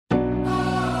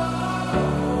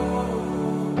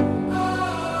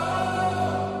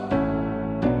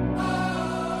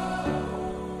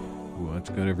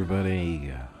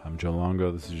everybody. I'm Joe Longo.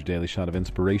 This is your Daily Shot of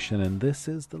Inspiration, and this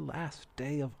is the last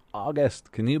day of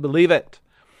August. Can you believe it?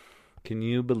 Can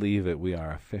you believe it? We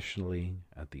are officially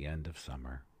at the end of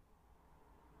summer.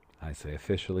 I say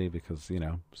officially because,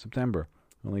 September.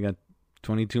 Only got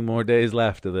 22 more days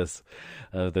left of this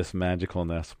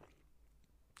magicalness.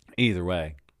 Either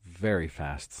way, very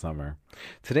fast summer.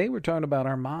 Today we're talking about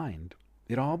our mind.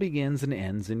 It all begins and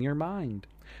ends in your mind.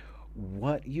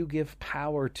 What you give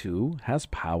power to has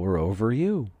power over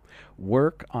you.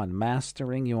 Work on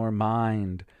mastering your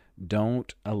mind.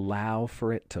 Don't allow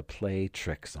for it to play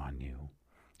tricks on you.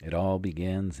 It all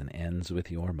begins and ends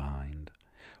with your mind.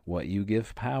 What you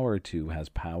give power to has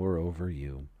power over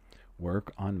you.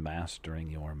 Work on mastering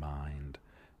your mind.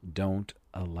 Don't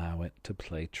allow it to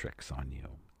play tricks on you.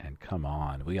 And come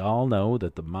on, we all know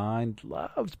that the mind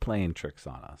loves playing tricks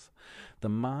on us. The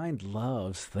mind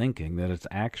loves thinking that it's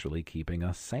actually keeping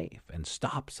us safe and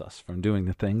stops us from doing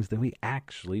the things that we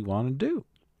actually want to do.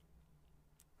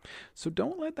 So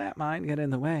don't let that mind get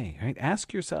in the way, right?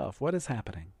 Ask yourself, what is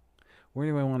happening? Where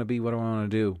do I want to be? What do I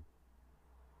want to do?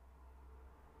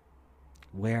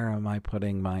 Where am I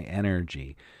putting my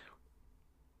energy?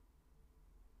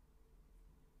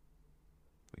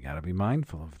 We got to be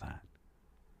mindful of that.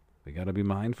 We got to be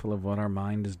mindful of what our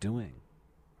mind is doing.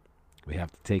 We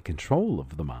have to take control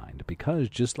of the mind because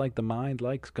just like the mind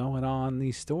likes going on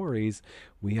these stories,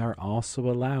 we are also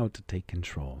allowed to take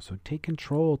control. So take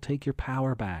control, take your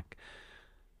power back.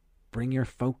 Bring your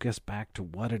focus back to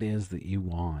what it is that you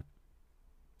want.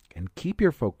 And keep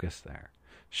your focus there.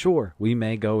 Sure, we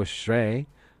may go astray,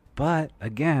 but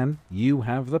again, you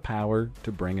have the power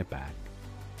to bring it back.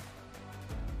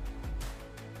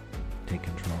 Take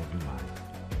control of your mind.